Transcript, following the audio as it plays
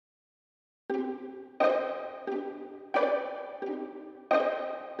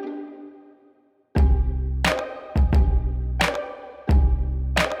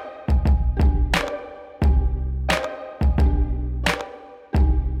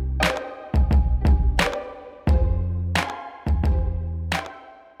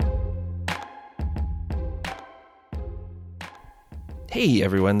Hey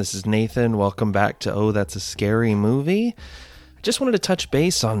everyone, this is Nathan. Welcome back to Oh, That's a Scary Movie. I just wanted to touch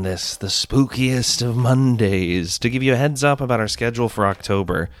base on this, the spookiest of Mondays, to give you a heads up about our schedule for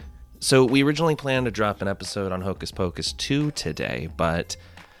October. So we originally planned to drop an episode on Hocus Pocus 2 today, but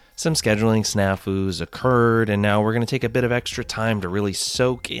some scheduling snafus occurred, and now we're going to take a bit of extra time to really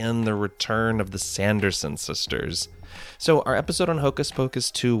soak in the return of the Sanderson sisters. So our episode on Hocus Pocus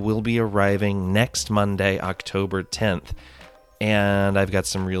 2 will be arriving next Monday, October 10th. And I've got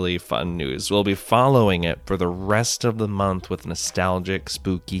some really fun news. We'll be following it for the rest of the month with nostalgic,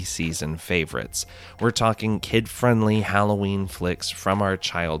 spooky season favorites. We're talking kid-friendly Halloween flicks from our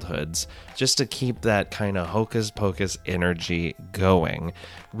childhoods, just to keep that kind of hocus pocus energy going.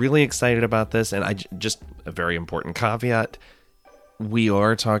 Really excited about this, and just a very important caveat. We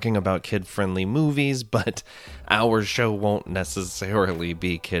are talking about kid-friendly movies, but our show won't necessarily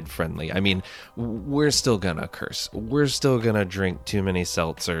be kid-friendly. I mean, we're still gonna curse. We're still gonna drink too many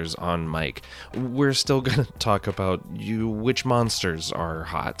seltzers on mic. We're still gonna talk about which monsters are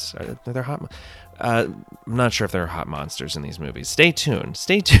hot. Are there hot? I'm not sure if there are hot monsters in these movies. Stay tuned.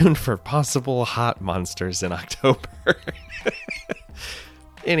 Stay tuned for possible hot monsters in October.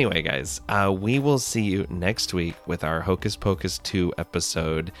 Anyway, guys, we will see you next week with our Hocus Pocus 2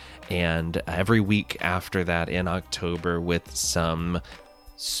 episode, and every week after that in October with some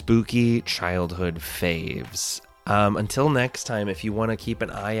spooky childhood faves. Until next time, if you want to keep an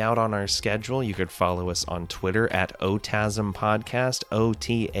eye out on our schedule, you could follow us on Twitter at OTASM Podcast,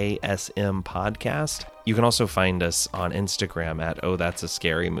 OTASM Podcast. You can also find us on Instagram at Oh, That's a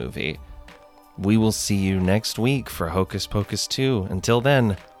Scary Movie. We will see you next week for Hocus Pocus 2. Until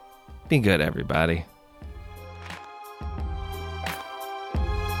then, be good, everybody.